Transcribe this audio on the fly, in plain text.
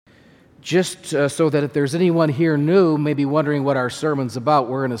Just so that if there's anyone here new, maybe wondering what our sermon's about,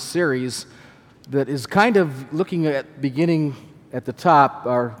 we're in a series that is kind of looking at, beginning at the top,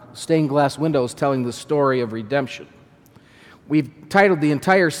 our stained glass windows telling the story of redemption. We've titled the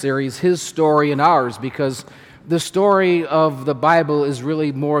entire series, His Story and Ours, because the story of the Bible is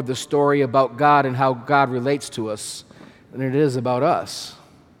really more the story about God and how God relates to us than it is about us.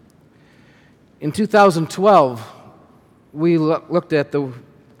 In 2012, we looked at the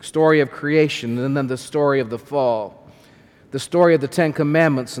story of creation, and then the story of the fall, the story of the Ten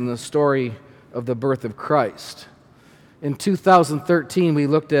Commandments, and the story of the birth of Christ. In 2013, we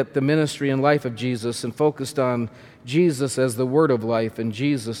looked at the ministry and life of Jesus and focused on Jesus as the Word of life and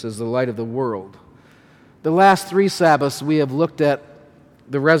Jesus as the light of the world. The last 3 Sabbaths, we have looked at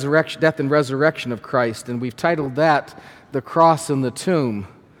the resurrection, death and resurrection of Christ, and we've titled that The Cross and the Tomb.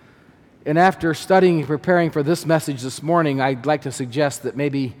 And after studying and preparing for this message this morning, I'd like to suggest that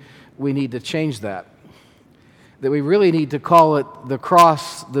maybe we need to change that. That we really need to call it the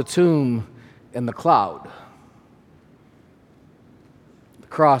cross, the tomb, and the cloud. The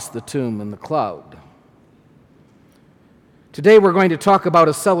cross, the tomb, and the cloud. Today we're going to talk about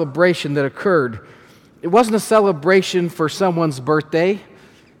a celebration that occurred. It wasn't a celebration for someone's birthday.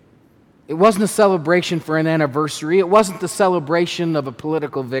 It wasn't a celebration for an anniversary. It wasn't the celebration of a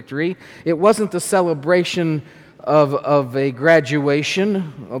political victory. It wasn't the celebration of a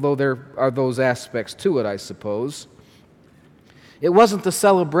graduation, although there are those aspects to it, I suppose. It wasn't the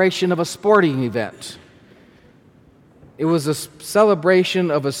celebration of a sporting event. It was a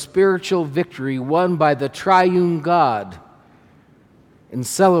celebration of a spiritual victory won by the triune God and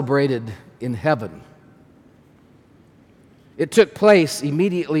celebrated in heaven. It took place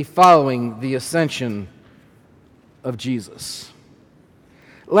immediately following the ascension of Jesus.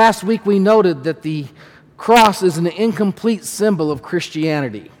 Last week we noted that the cross is an incomplete symbol of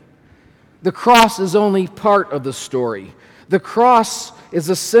Christianity. The cross is only part of the story. The cross is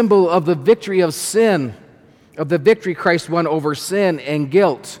a symbol of the victory of sin, of the victory Christ won over sin and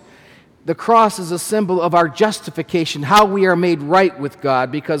guilt. The cross is a symbol of our justification, how we are made right with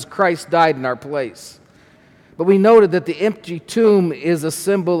God because Christ died in our place. But we noted that the empty tomb is a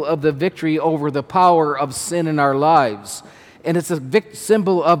symbol of the victory over the power of sin in our lives. And it's a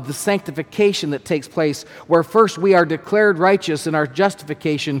symbol of the sanctification that takes place, where first we are declared righteous in our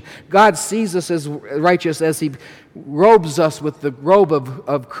justification. God sees us as righteous as He robes us with the robe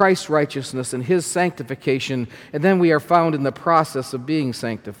of Christ's righteousness and His sanctification. And then we are found in the process of being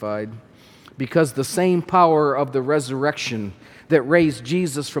sanctified, because the same power of the resurrection that raised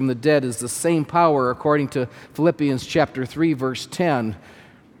Jesus from the dead is the same power, according to Philippians chapter 3, verse 10,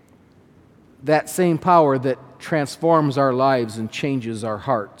 that same power that transforms our lives and changes our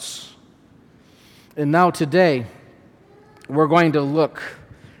hearts. And now today, we're going to look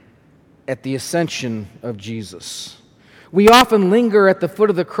at the ascension of Jesus. We often linger at the foot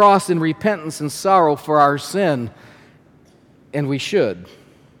of the cross in repentance and sorrow for our sin, and we should.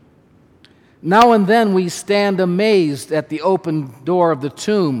 Now and then we stand amazed at the open door of the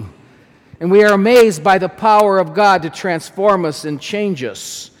tomb, and we are amazed by the power of God to transform us and change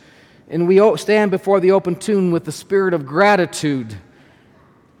us. And we stand before the open tomb with the spirit of gratitude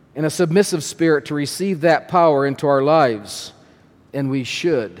and a submissive spirit to receive that power into our lives, and we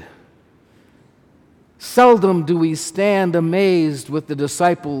should. Seldom do we stand amazed with the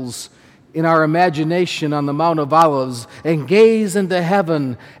disciples in our imagination on the Mount of Olives and gaze into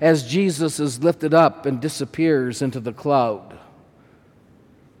heaven as Jesus is lifted up and disappears into the cloud.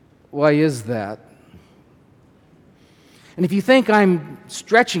 Why is that? And if you think I'm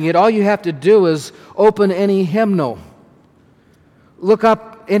stretching it, all you have to do is open any hymnal. Look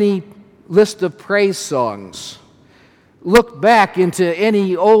up any list of praise songs. Look back into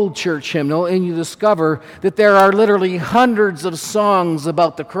any old church hymnal and you discover that there are literally hundreds of songs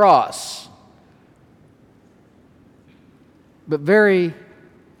about the cross, but very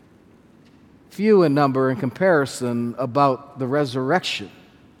few in number in comparison about the resurrection,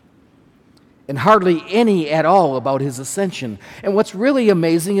 and hardly any at all about His ascension. And what's really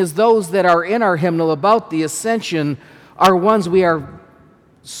amazing is those that are in our hymnal about the ascension are ones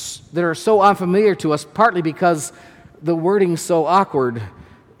that are so unfamiliar to us, partly because the wording's so awkward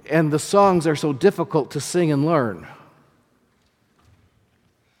and the songs are so difficult to sing and learn.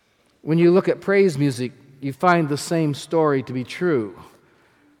 When you look at praise music, you find the same story to be true.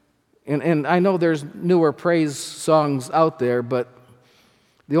 And I know there's newer praise songs out there, but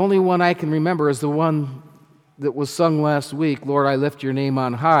the only one I can remember is the one that was sung last week, Lord, I lift your name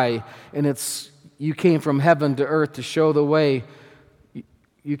on high, and it's, you came from heaven to earth to show the way.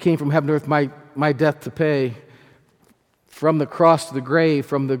 You came from heaven to earth, my death to pay from the cross to the grave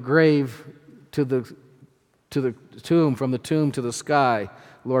to the tomb, from the tomb to the sky.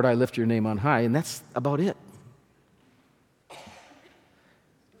 Lord, I lift your name on high. And that's about it.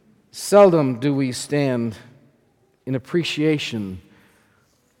 Seldom do we stand in appreciation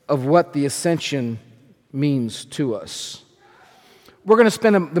of what the ascension means to us. We're going to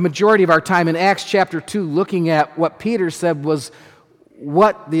spend the majority of our time in Acts chapter 2 looking at what Peter said was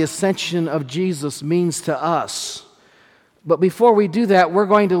what the ascension of Jesus means to us. But before we do that, we're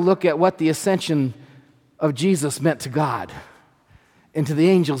going to look at what the ascension of Jesus meant to God and to the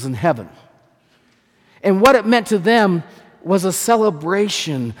angels in heaven. And what it meant to them was a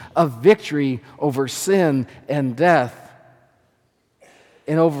celebration of victory over sin and death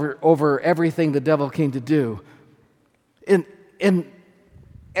and over everything the devil came to do. And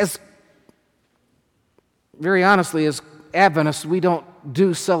as very honestly, as Adventists, we don't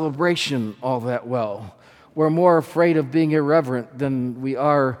do celebration all that well. We're more afraid of being irreverent than we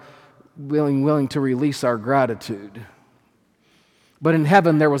are willing to release our gratitude. But in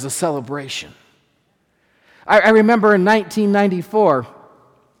heaven, there was a celebration. I remember in 1994,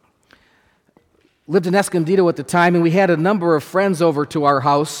 lived in Escondido at the time, and we had a number of friends over to our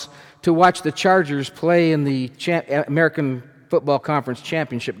house to watch the Chargers play in the American Football Conference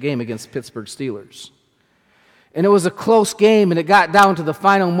Championship game against Pittsburgh Steelers. And it was a close game, and it got down to the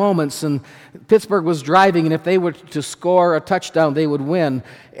final moments, and Pittsburgh was driving, and if they were to score a touchdown, they would win.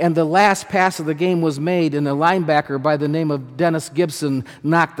 And the last pass of the game was made, and a linebacker by the name of Dennis Gibson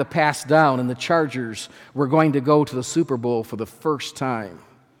knocked the pass down, and the Chargers were going to go to the Super Bowl for the first time.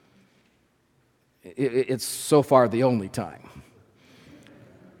 It's so far the only time.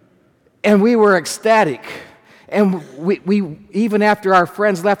 And we were ecstatic. And we even after our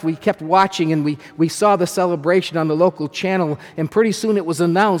friends left, we kept watching, and we saw the celebration on the local channel, and pretty soon it was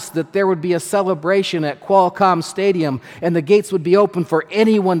announced that there would be a celebration at Qualcomm Stadium, and the gates would be open for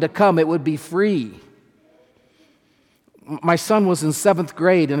anyone to come. It would be free. My son was in 7th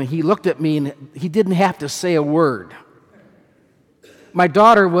grade, and he looked at me, and he didn't have to say a word. My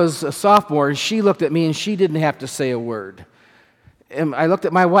daughter was a sophomore, and she looked at me, and she didn't have to say a word. And I looked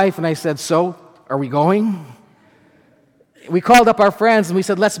at my wife, and I said, "So, are we going?" We called up our friends and we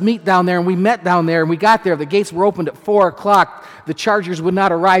said, "Let's meet down there." And we met down there and we got there. The gates were opened at 4 o'clock. The Chargers would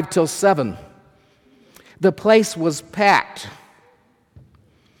not arrive till 7. The place was packed.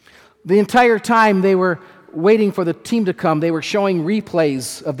 The entire time they were waiting for the team to come, they were showing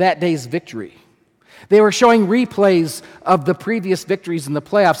replays of that day's victory. They were showing replays of the previous victories in the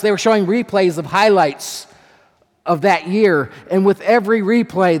playoffs. They were showing replays of highlights of that year. And with every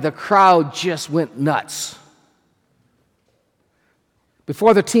replay, the crowd just went nuts.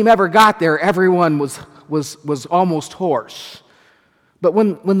 Before the team ever got there, everyone was almost hoarse. But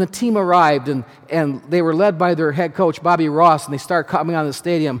when the team arrived and they were led by their head coach, Bobby Ross, and they started coming out of the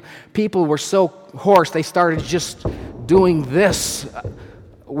stadium, people were so hoarse they started just doing this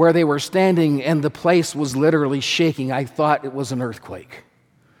where they were standing, and the place was literally shaking. I thought it was an earthquake.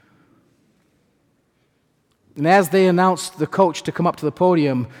 And as they announced the coach to come up to the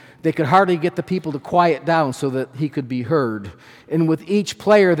podium, they could hardly get the people to quiet down so that he could be heard. And with each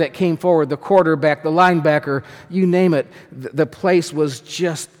player that came forward, the quarterback, the linebacker, you name it, the place was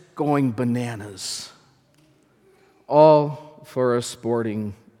just going bananas. All for a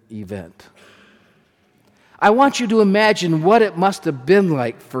sporting event. I want you to imagine what it must have been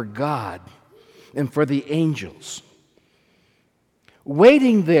like for God and for the angels.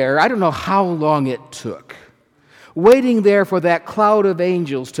 Waiting there, I don't know how long it took. Waiting there for that cloud of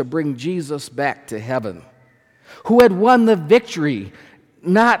angels to bring Jesus back to heaven, who had won the victory,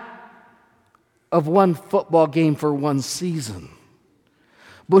 not of one football game for one season,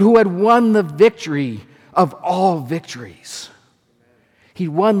 but who had won the victory of all victories. He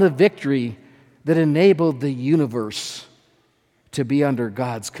won the victory that enabled the universe to be under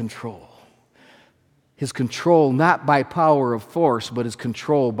God's control. His control not by power of force, but his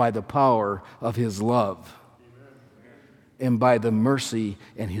control by the power of his love. And by the mercy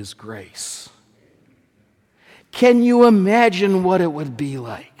and his grace. Can you imagine what it would be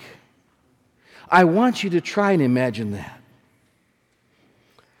like? I want you to try and imagine that.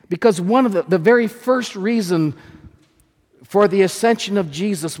 Because one of the very first reason for the ascension of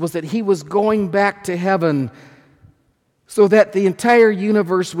Jesus was that he was going back to heaven so that the entire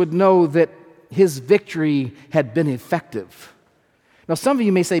universe would know that his victory had been effective. Now, some of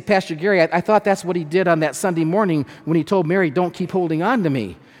you may say, "Pastor Gary, I thought that's what he did on that Sunday morning when he told Mary, 'Don't keep holding on to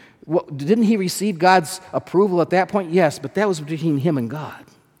me.'" Well, didn't he receive God's approval at that point? Yes, but that was between him and God,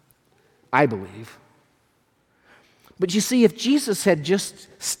 I believe. But you see, if Jesus had just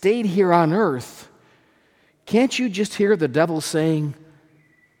stayed here on earth, can't you just hear the devil saying,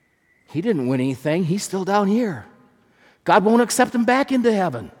 he didn't win anything, he's still down here. God won't accept him back into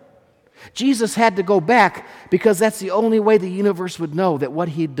heaven. Jesus had to go back because that's the only way the universe would know that what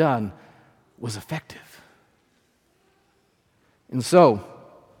he'd done was effective. And so,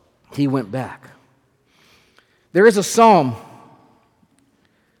 he went back. There is a psalm,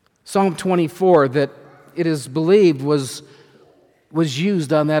 Psalm 24, that it is believed was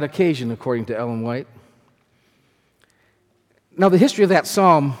used on that occasion, according to Ellen White. Now, the history of that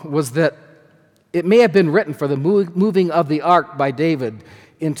psalm was that it may have been written for the moving of the ark by David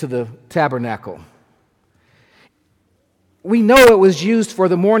into the tabernacle. We know it was used for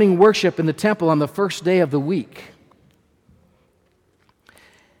the morning worship in the temple on the first day of the week.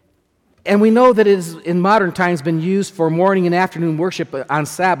 And we know that it has, in modern times, been used for morning and afternoon worship on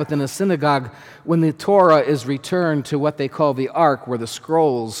Sabbath in a synagogue when the Torah is returned to what they call the ark, where the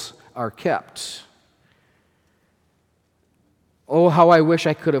scrolls are kept. Oh, how I wish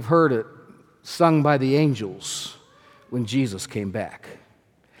I could have heard it sung by the angels when Jesus came back.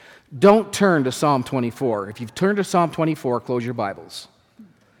 Don't turn to Psalm 24. If you've turned to Psalm 24, close your Bibles.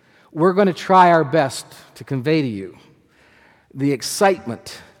 We're going to try our best to convey to you the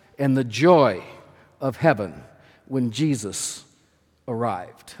excitement and the joy of heaven when Jesus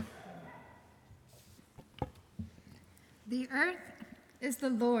arrived. The earth is the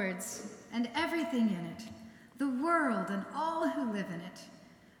Lord's, and everything in it, the world and all who live in it.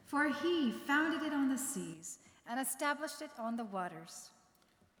 For he founded it on the seas and established it on the waters.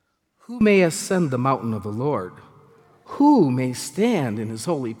 Who may ascend the mountain of the Lord? Who may stand in his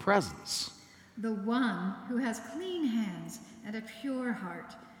holy presence? The one who has clean hands and a pure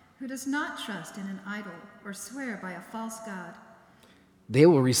heart, who does not trust in an idol or swear by a false god. They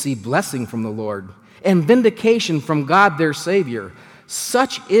will receive blessing from the Lord and vindication from God their Savior.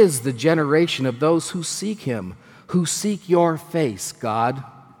 Such is the generation of those who seek him, who seek your face, God.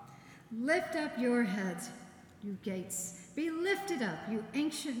 Lift up your heads, you gates. Be lifted up, you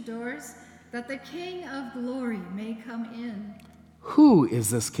ancient doors, that the King of glory may come in. Who is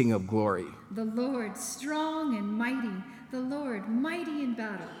this King of glory? The Lord strong and mighty, the Lord mighty in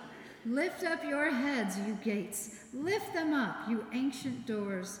battle. Lift up your heads, you gates. Lift them up, you ancient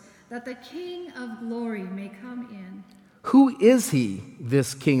doors, that the King of glory may come in. Who is he,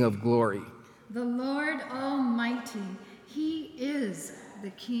 this King of glory? The Lord Almighty. He is the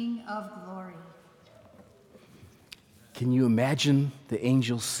King of glory. Can you imagine the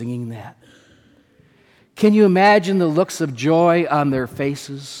angels singing that? Can you imagine the looks of joy on their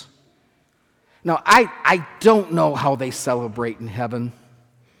faces? Now, I don't know how they celebrate in heaven.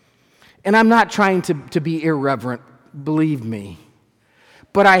 And I'm not trying to be irreverent, believe me.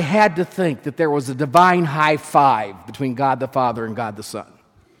 But I had to think that there was a divine high five between God the Father and God the Son.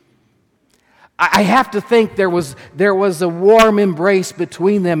 I have to think there was a warm embrace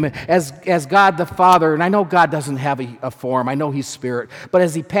between them as God the Father, and I know God doesn't have a form, I know he's spirit, but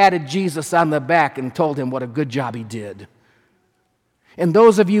as he patted Jesus on the back and told him what a good job he did. And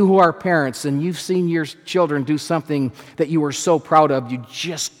those of you who are parents and you've seen your children do something that you were so proud of, you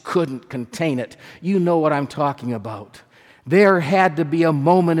just couldn't contain it. You know what I'm talking about. There had to be a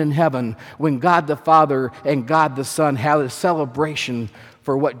moment in heaven when God the Father and God the Son had a celebration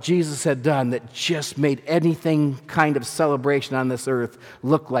for what Jesus had done that just made anything kind of celebration on this earth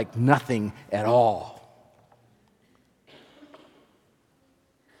look like nothing at all.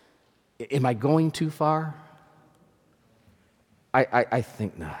 Am I going too far? I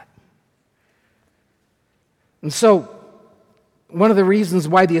think not. And so, one of the reasons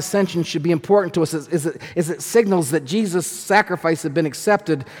why the ascension should be important to us is it signals that Jesus' sacrifice had been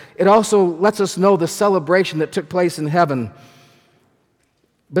accepted. It also lets us know the celebration that took place in heaven.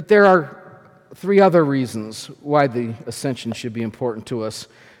 But there are three other reasons why the ascension should be important to us.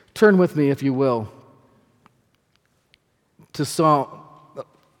 Turn with me, if you will, to Psalm.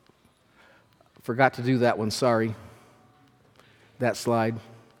 Forgot to do that one, sorry. That slide.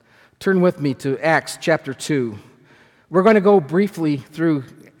 Turn with me to Acts chapter 2. We're going to go briefly through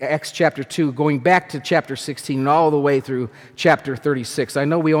Acts chapter 2, going back to chapter 16 and all the way through chapter 36. I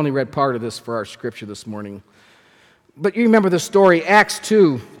know we only read part of this for our scripture this morning. But you remember the story, Acts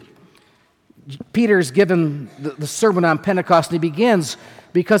 2. Peter's given the sermon on Pentecost, and he begins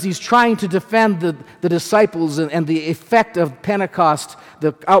because he's trying to defend the disciples and the effect of Pentecost,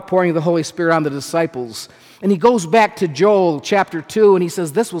 the outpouring of the Holy Spirit on the disciples. And he goes back to Joel chapter 2, and he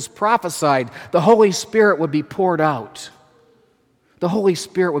says this was prophesied. The Holy Spirit would be poured out. The Holy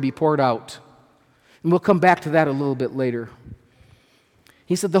Spirit would be poured out. And we'll come back to that a little bit later.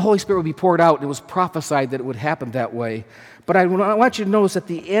 He said the Holy Spirit would be poured out. It was prophesied that it would happen that way. But I want you to notice at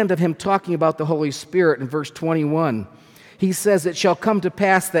the end of him talking about the Holy Spirit in verse 21, he says, "It shall come to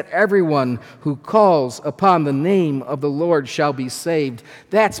pass that everyone who calls upon the name of the Lord shall be saved."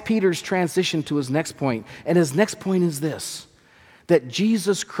 That's Peter's transition to his next point. And his next point is this, that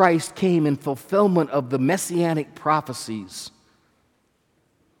Jesus Christ came in fulfillment of the messianic prophecies,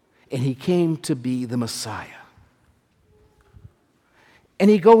 and he came to be the Messiah. And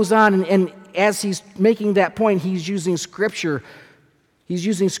he goes on, and as he's making that point, he's using Scripture. He's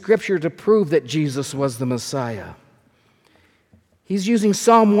using Scripture to prove that Jesus was the Messiah. He's using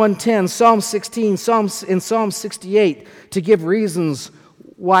Psalm 110, Psalm 16, and Psalm 68 to give reasons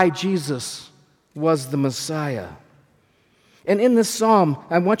why Jesus was the Messiah. And in this psalm,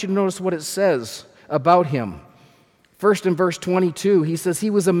 I want you to notice what it says about him. First, in verse 22, he says,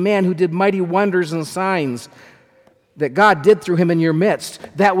 "He was a man who did mighty wonders and signs that God did through him in your midst."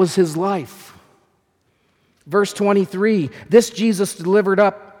 That was his life. Verse 23, "This Jesus delivered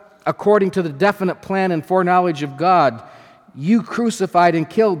up according to the definite plan and foreknowledge of God, you crucified and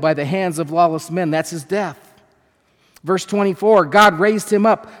killed by the hands of lawless men." That's his death. Verse 24, "God raised him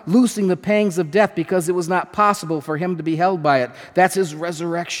up, loosing the pangs of death because it was not possible for him to be held by it." That's his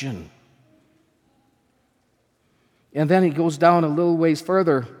resurrection. And then he goes down a little ways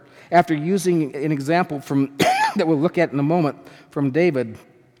further after using an example from that we'll look at in a moment from David,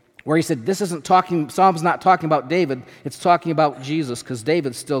 where he said, Psalm's not talking about David, it's talking about Jesus, because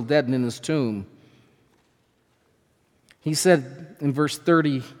David's still dead and in his tomb. He said in verse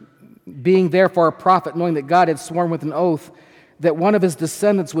 30, "Being therefore a prophet, knowing that God had sworn with an oath that one of his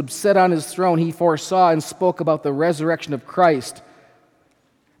descendants would sit on his throne, he foresaw and spoke about the resurrection of Christ,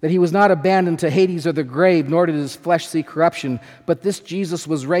 that he was not abandoned to Hades or the grave, nor did his flesh see corruption, but this Jesus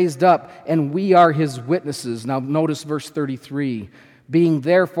was raised up, and we are his witnesses." Now notice verse 33, "Being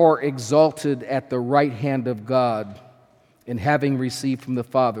therefore exalted at the right hand of God, and having received from the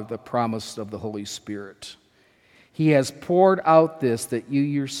Father the promise of the Holy Spirit. He has poured out this that you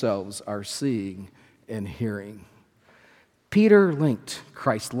yourselves are seeing and hearing." Peter linked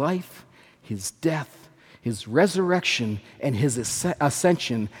Christ's life, his death, his resurrection, and his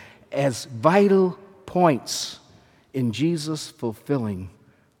ascension as vital points in Jesus fulfilling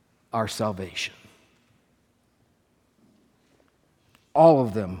our salvation. All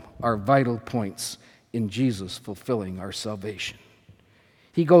of them are vital points in Jesus fulfilling our salvation.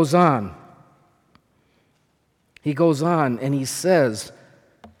 He goes on and he says,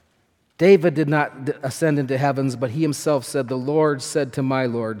 David did not ascend into heavens, but he himself said, "The Lord said to my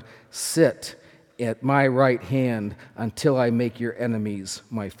Lord, sit at my right hand until I make your enemies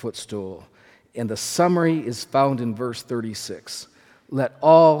my footstool." And the summary is found in verse 36. "Let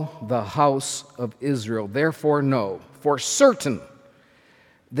all the house of Israel therefore know for certain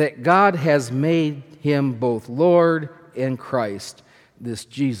that God has made him both Lord and Christ, this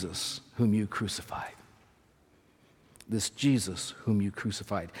Jesus whom you crucified." This Jesus whom you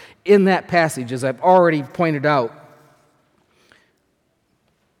crucified. In that passage, as I've already pointed out,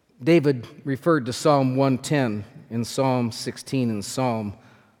 David referred to Psalm 110 in Psalm 16 and Psalm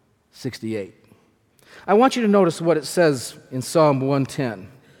 68. I want you to notice what it says in Psalm 110,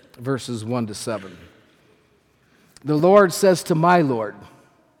 verses 1 to 7. "The Lord says to my Lord,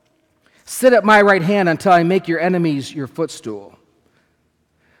 sit at my right hand until I make your enemies your footstool.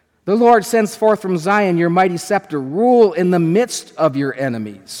 The Lord sends forth from Zion your mighty scepter. Rule in the midst of your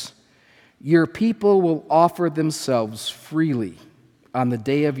enemies. Your people will offer themselves freely on the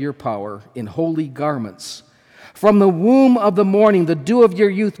day of your power in holy garments. From the womb of the morning, the dew of your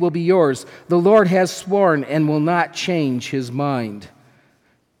youth will be yours. The Lord has sworn and will not change his mind.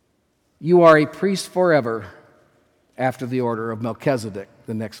 You are a priest forever after the order of Melchizedek,"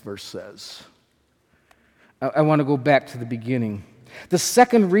 the next verse says. I want to go back to the beginning. The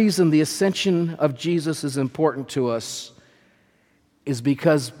second reason the ascension of Jesus is important to us is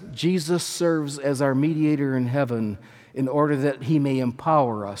because Jesus serves as our mediator in heaven in order that he may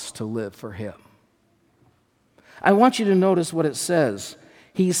empower us to live for him. I want you to notice what it says.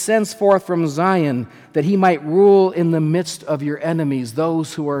 He sends forth from Zion that he might rule in the midst of your enemies,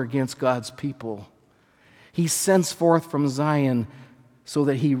 those who are against God's people. He sends forth from Zion so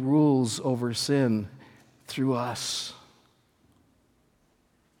that he rules over sin through us.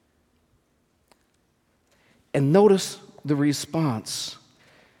 And notice the response.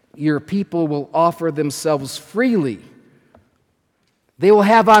 Your people will offer themselves freely. They will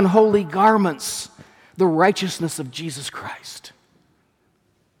have on holy garments the righteousness of Jesus Christ.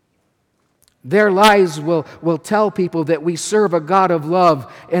 Their lives will tell people that we serve a God of love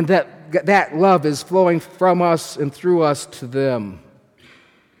and that love is flowing from us and through us to them.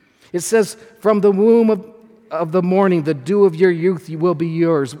 It says, from the womb of the morning, the dew of your youth will be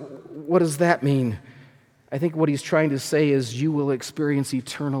yours. What does that mean? I think what he's trying to say is you will experience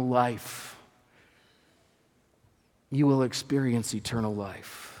eternal life. You will experience eternal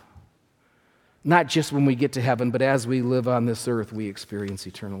life. Not just when we get to heaven, but as we live on this earth, we experience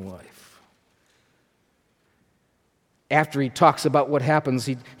eternal life. After he talks about what happens,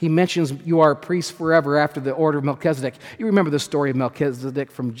 he mentions you are a priest forever after the order of Melchizedek. You remember the story of Melchizedek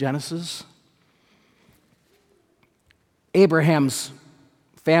from Genesis? Abraham's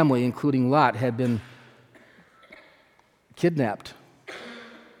family, including Lot, had been kidnapped,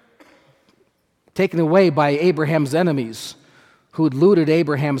 taken away by Abraham's enemies who had looted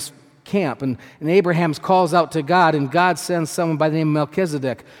Abraham's camp. And Abraham calls out to God, and God sends someone by the name of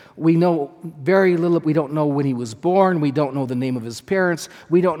Melchizedek. We know very little. We don't know when he was born. We don't know the name of his parents.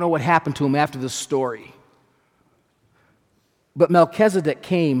 We don't know what happened to him after this story. But Melchizedek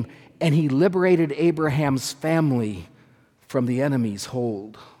came, and he liberated Abraham's family from the enemy's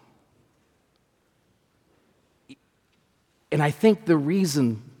hold. And I think the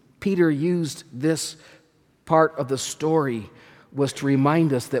reason Peter used this part of the story was to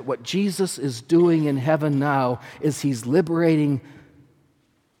remind us that what Jesus is doing in heaven now is he's liberating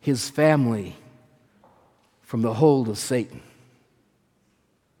his family from the hold of Satan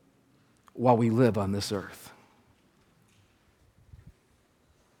while we live on this earth.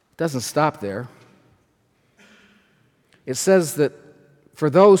 It doesn't stop there. It says that for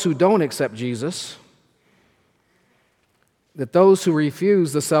those who don't accept Jesus, that those who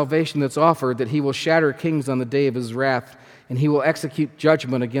refuse the salvation that's offered, that he will shatter kings on the day of his wrath, and he will execute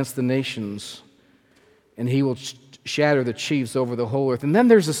judgment against the nations, and he will shatter the chiefs over the whole earth. And then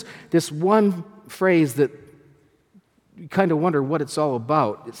there's this one phrase that you kind of wonder what it's all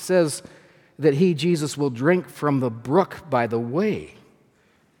about. It says that he, Jesus, will drink from the brook by the way.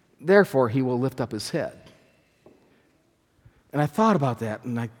 Therefore, he will lift up his head. And I thought about that,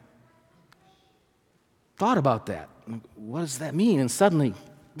 and what does that mean? And suddenly,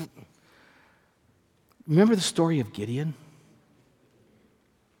 remember the story of Gideon?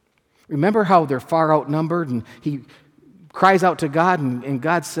 Remember how they're far outnumbered, and he cries out to God, and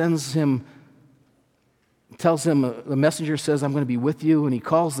God sends him, tells him, the messenger says, I'm going to be with you, and he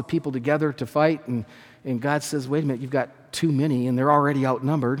calls the people together to fight, and God says, wait a minute, you've got too many, and they're already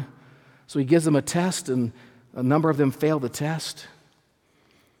outnumbered. So he gives them a test, and a number of them fail the test.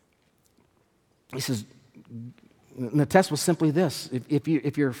 He says, and the test was simply this: if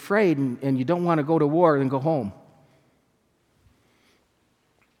you're afraid and you don't want to go to war, then go home.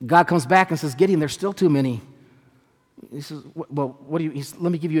 God comes back and says, Gideon, there's still too many. He says, well,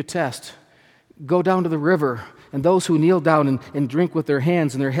 let me give you a test. Go down to the river, and those who kneel down and drink with their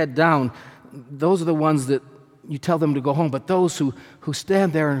hands and their head down, those are the ones that you tell them to go home. But those who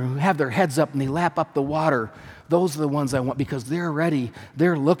stand there and who have their heads up and they lap up the water, those are the ones I want, because they're ready,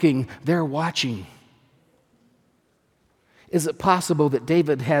 they're looking, they're watching. Is it possible that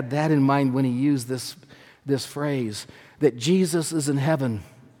David had that in mind when he used this phrase, that Jesus is in heaven,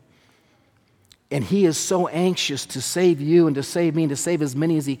 and he is so anxious to save you and to save me and to save as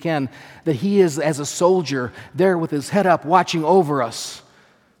many as he can, that he is, as a soldier, there with his head up watching over us?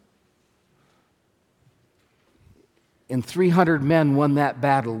 And 300 men won that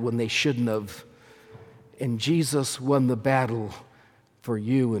battle when they shouldn't have. And Jesus won the battle for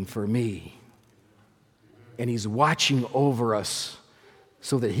you and for me. And he's watching over us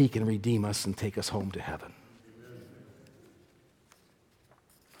so that he can redeem us and take us home to heaven.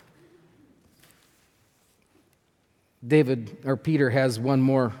 Peter has one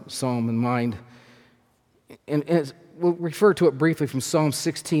more psalm in mind. And we'll refer to it briefly from Psalm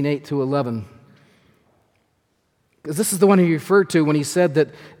 16, 8 to 11. Because this is the one he referred to when he said that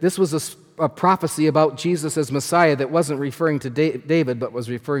this was a prophecy about Jesus as Messiah that wasn't referring to David, but was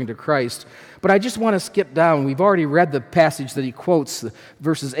referring to Christ. But I just want to skip down. We've already read the passage that he quotes,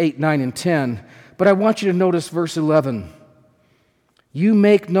 verses 8, 9, and 10. But I want you to notice verse 11. You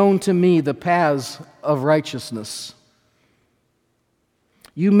make known to me the paths of righteousness.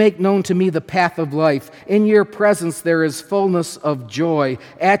 You make known to me the path of life. In your presence there is fullness of joy.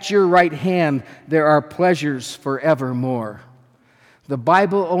 At your right hand there are pleasures forevermore. The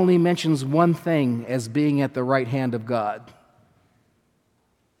Bible only mentions one thing as being at the right hand of God.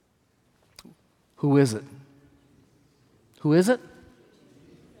 Who is it? Who is it?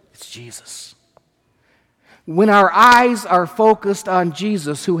 It's Jesus. When our eyes are focused on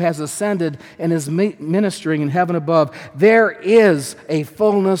Jesus, who has ascended and is ministering in heaven above, there is a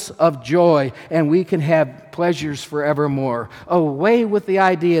fullness of joy, and we can have pleasures forevermore. Away with the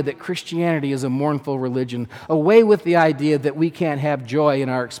idea that Christianity is a mournful religion. Away with the idea that we can't have joy in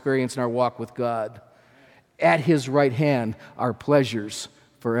our experience and our walk with God. At His right hand are pleasures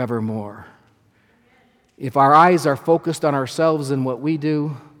forevermore. If our eyes are focused on ourselves and what we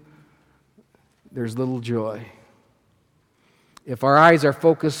do, there's little joy. If our eyes are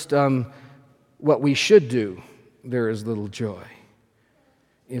focused on what we should do, there is little joy.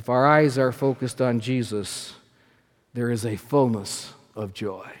 If our eyes are focused on Jesus, there is a fullness of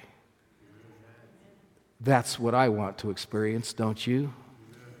joy. That's what I want to experience, don't you?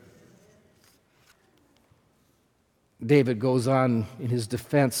 David goes on in his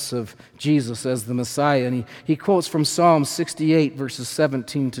defense of Jesus as the Messiah, and he quotes from Psalm 68, verses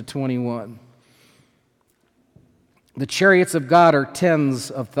 17 to 21. The chariots of God are tens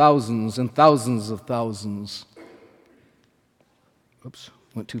of thousands and thousands of thousands. Oops,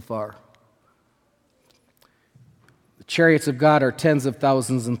 went too far. The chariots of God are tens of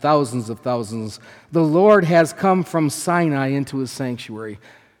thousands and thousands of thousands. The Lord has come from Sinai into His sanctuary.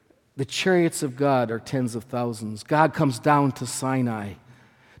 The chariots of God are tens of thousands. God comes down to Sinai.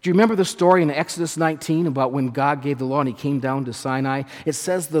 Do you remember the story in Exodus 19 about when God gave the law and He came down to Sinai? It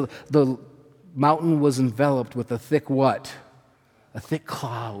says the mountain was enveloped with a thick what? A thick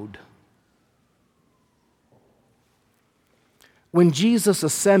cloud. When Jesus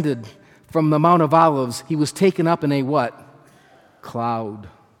ascended from the Mount of Olives, He was taken up in a what? Cloud.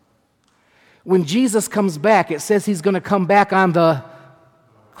 When Jesus comes back, it says He's going to come back on the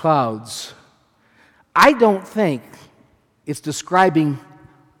clouds. I don't think it's describing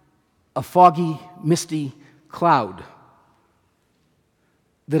a foggy, misty cloud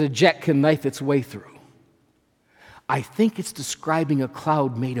that a jet can knife its way through. I think it's describing a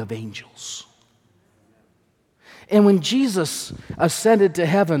cloud made of angels. And when Jesus ascended to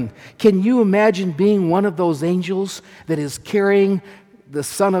heaven, can you imagine being one of those angels that is carrying the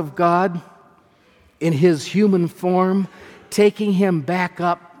Son of God in His human form, taking Him back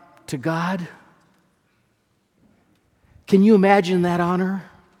up to God? Can you imagine that honor?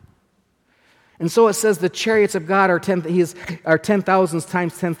 And so it says the chariots of God are 10,000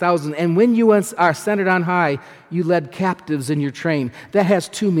 times 10,000. And when you are ascended on high, you led captives in your train. That has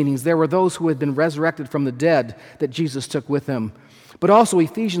two meanings. There were those who had been resurrected from the dead that Jesus took with Him. But also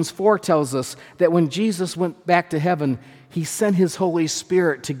Ephesians 4 tells us that when Jesus went back to heaven, He sent His Holy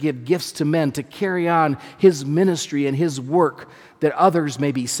Spirit to give gifts to men, to carry on His ministry and His work, that others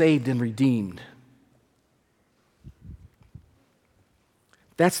may be saved and redeemed.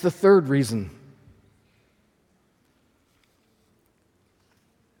 That's the third reason.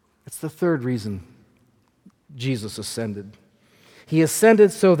 That's the third reason Jesus ascended. He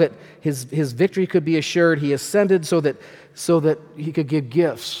ascended so that his victory could be assured. He ascended so that He could give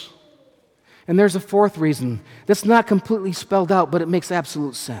gifts. And there's a fourth reason that's not completely spelled out, but it makes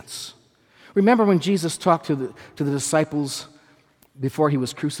absolute sense. Remember when Jesus talked to the disciples before He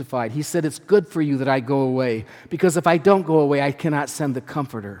was crucified? He said, "It's good for you that I go away, because if I don't go away, I cannot send the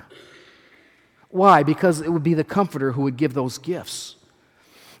Comforter." Why? Because it would be the Comforter who would give those gifts.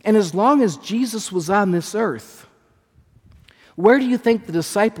 And as long as Jesus was on this earth, where do you think the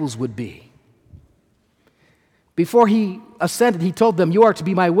disciples would be? Before He ascended, He told them, "You are to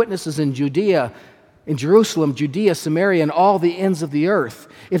be my witnesses in Judea, in Jerusalem, Judea, Samaria, and all the ends of the earth."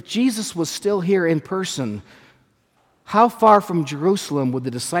 If Jesus was still here in person, how far from Jerusalem would the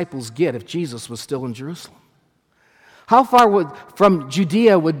disciples get if Jesus was still in Jerusalem? How far from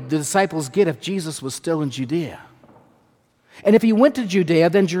Judea would the disciples get if Jesus was still in Judea? And if He went to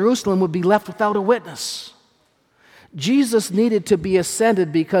Judea, then Jerusalem would be left without a witness. Jesus needed to be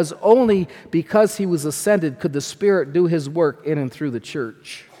ascended because only because He was ascended could the Spirit do His work in and through the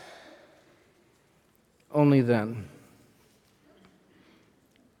church. Only then.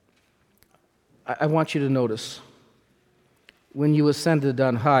 I want you to notice, when you ascended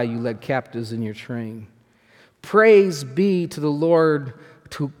on high, you led captives in your train. Praise be to the Lord,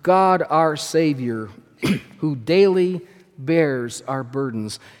 to God our Savior, who daily bears our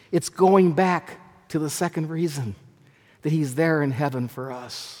burdens. It's going back to the second reason, that He's there in heaven for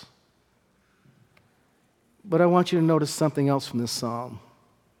us. But I want you to notice something else from this psalm.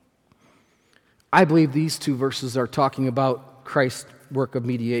 I believe these two verses are talking about Christ's work of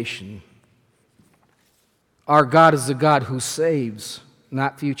mediation. Our God is a God who saves,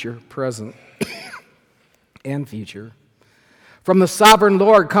 not future, present, and future. From the sovereign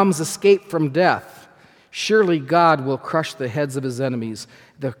Lord comes escape from death. Surely God will crush the heads of his enemies,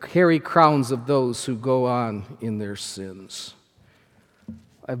 the hairy crowns of those who go on in their sins.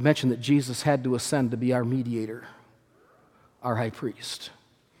 I've mentioned that Jesus had to ascend to be our mediator, our high priest.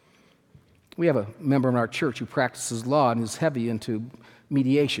 We have a member in our church who practices law and is heavy into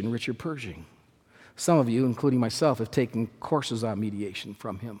mediation, Richard Pershing. Some of you, including myself, have taken courses on mediation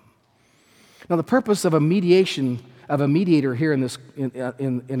from him. Now, the purpose of a mediator here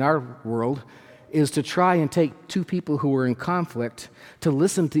in our world is to try and take two people who are in conflict, to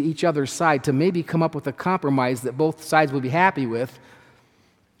listen to each other's side, to maybe come up with a compromise that both sides will be happy with.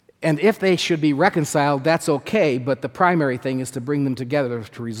 And if they should be reconciled, that's okay, but the primary thing is to bring them together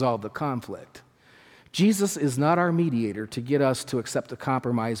to resolve the conflict. Jesus is not our mediator to get us to accept a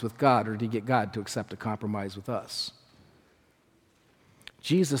compromise with God or to get God to accept a compromise with us.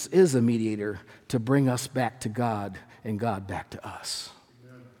 Jesus is a mediator to bring us back to God and God back to us.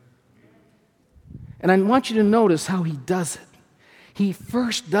 And I want you to notice how he does it. He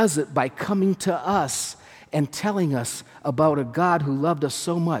first does it by coming to us and telling us about a God who loved us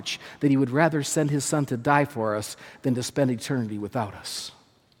so much that he would rather send his son to die for us than to spend eternity without us.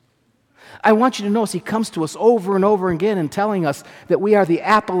 I want you to notice he comes to us over and over again and telling us that we are the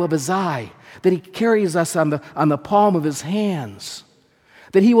apple of his eye, that he carries us on the palm of his hands,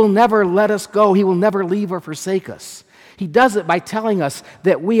 that he will never let us go, he will never leave or forsake us. He does it by telling us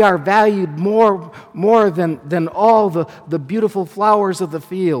that we are valued more than all the beautiful flowers of the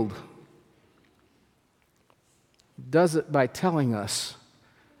field. He does it by telling us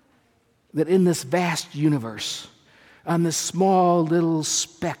that in this vast universe, on this small little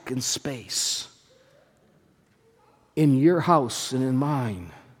speck in space, in your house and in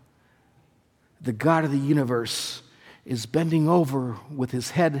mine, the God of the universe is bending over with his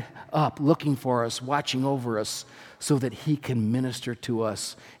head up, looking for us, watching over us, so that he can minister to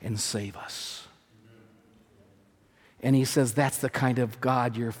us and save us. And he says, that's the kind of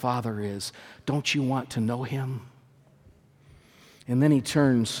God your Father is. Don't you want to know him? And then he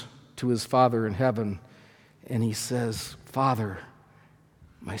turns to his Father in heaven and he says, Father,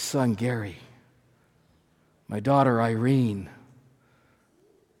 my son Gary, my daughter Irene,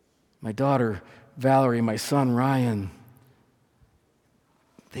 my daughter Valerie, my son Ryan,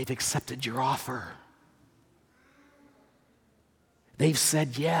 they've accepted your offer. They've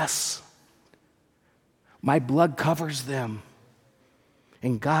said yes. My blood covers them.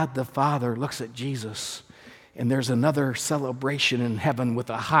 And God the Father looks at Jesus, and there's another celebration in heaven with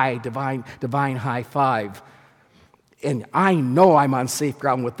a high, divine high five. And I know I'm on safe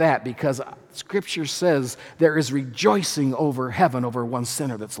ground with that because Scripture says there is rejoicing over heaven over one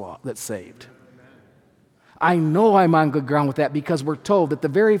sinner that's saved. I know I'm on good ground with that because we're told that the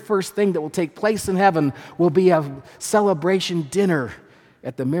very first thing that will take place in heaven will be a celebration dinner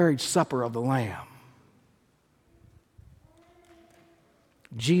at the marriage supper of the Lamb.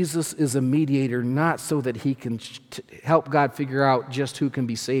 Jesus is a mediator not so that he can help God figure out just who can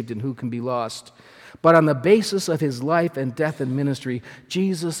be saved and who can be lost, but on the basis of his life and death and ministry,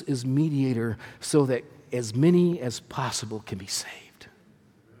 Jesus is mediator so that as many as possible can be saved.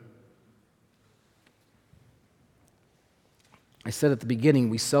 I said at the beginning,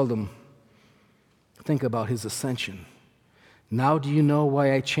 we seldom think about his ascension. Now do you know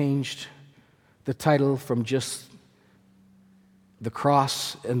why I changed the title from just the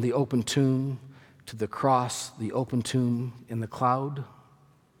cross and the open tomb to the cross, the open tomb, and the cloud?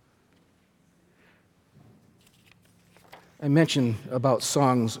 I mentioned about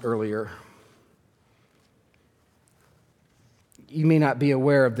songs earlier. You may not be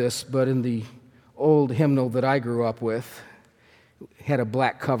aware of this, but in the old hymnal that I grew up with, it had a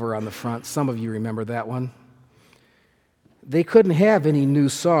black cover on the front. Some of you remember that one. They couldn't have any new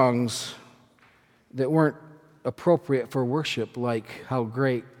songs that weren't appropriate for worship, like how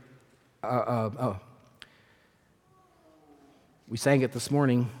great, we sang it this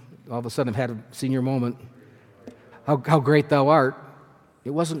morning, all of a sudden I've had a senior moment, how great thou art.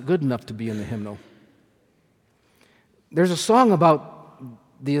 It wasn't good enough to be in the hymnal. There's a song about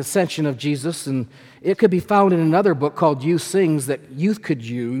the ascension of Jesus, and it could be found in another book called Youth Sings that youth could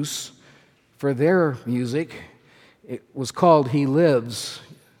use for their music. It was called He Lives.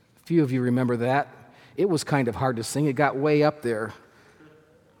 A few of you remember that. It was kind of hard to sing. It got way up there.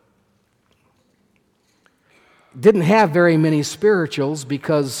 Didn't have very many spirituals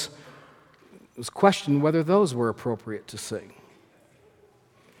because it was questioned whether those were appropriate to sing.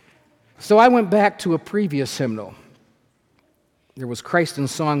 So I went back to a previous hymnal. There was Christ in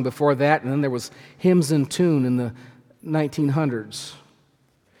Song before that, and then there was Hymns in Tune in the 1900s.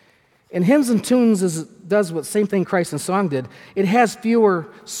 And Hymns and Tunes does what same thing Christ in Song did. It has fewer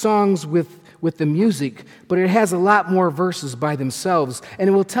songs with with the music, but it has a lot more verses by themselves, and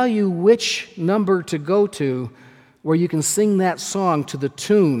it will tell you which number to go to where you can sing that song to the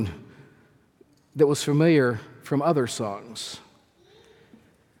tune that was familiar from other songs.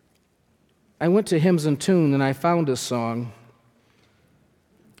 I went to Hymns and Tune and I found a song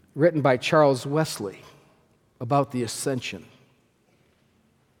written by Charles Wesley about the Ascension.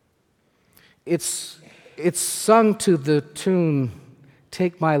 It's sung to the tune,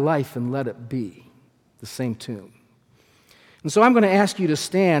 "Take My Life and Let It Be," the same tune. And so I'm going to ask you to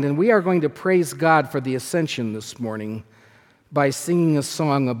stand, and we are going to praise God for the Ascension this morning by singing a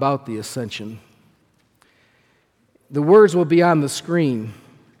song about the Ascension. The words will be on the screen,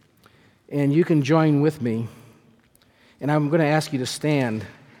 and you can join with me. And I'm going to ask you to stand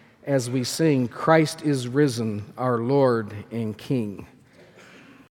as we sing, "Christ is risen, our Lord and King."